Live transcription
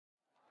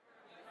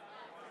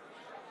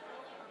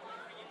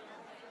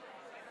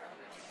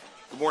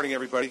morning,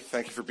 everybody.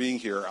 Thank you for being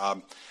here.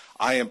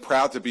 I am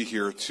proud to be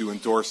here to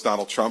endorse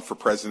Donald Trump for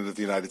President of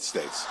the United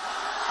States.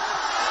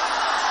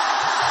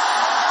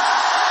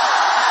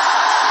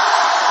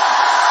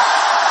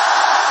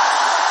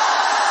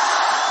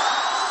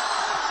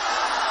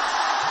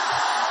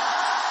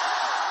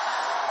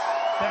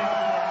 Thank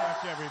you very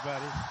much,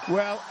 everybody.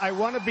 Well, I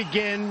want to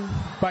begin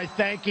by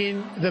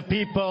thanking the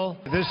people.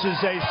 This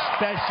is a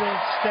special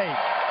state.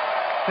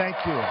 Thank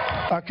you.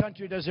 Our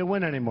country doesn't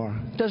win anymore.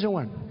 Doesn't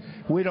win.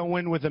 We don't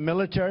win with the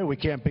military. We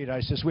can't beat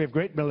ISIS. We have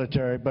great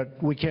military, but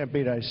we can't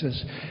beat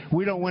ISIS.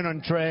 We don't win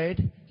on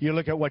trade. You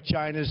look at what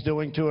China's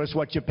doing to us,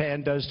 what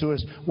Japan does to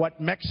us,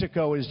 what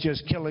Mexico is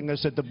just killing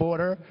us at the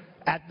border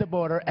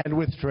and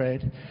with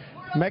trade.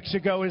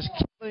 Mexico is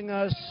killing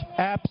us,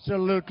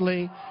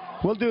 absolutely.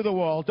 We'll do the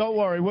wall. Don't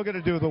worry, we're going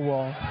to do the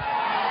wall.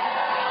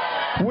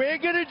 We're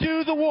going to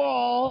do the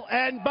wall,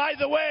 and by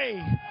the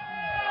way,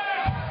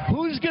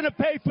 who's going to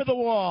pay for the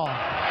wall?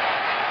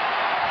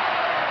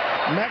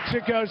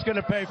 Mexico's going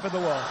to pay for the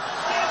wall.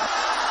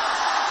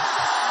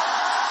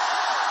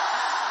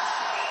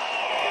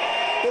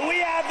 Do we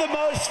have the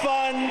most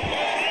fun?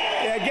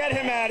 Yeah, get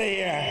him out of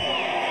here.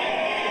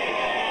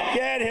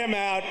 Get him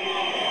out.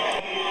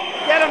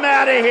 Get him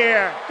out of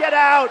here. Get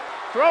out.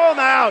 Throw him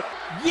out.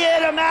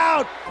 Get him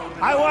out.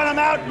 I want him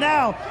out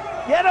now.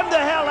 Get him the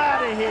hell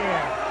out of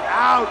here.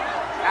 Out,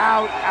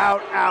 out,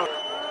 out, out.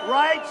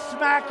 Right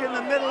smack in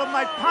the middle of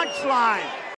my punchline.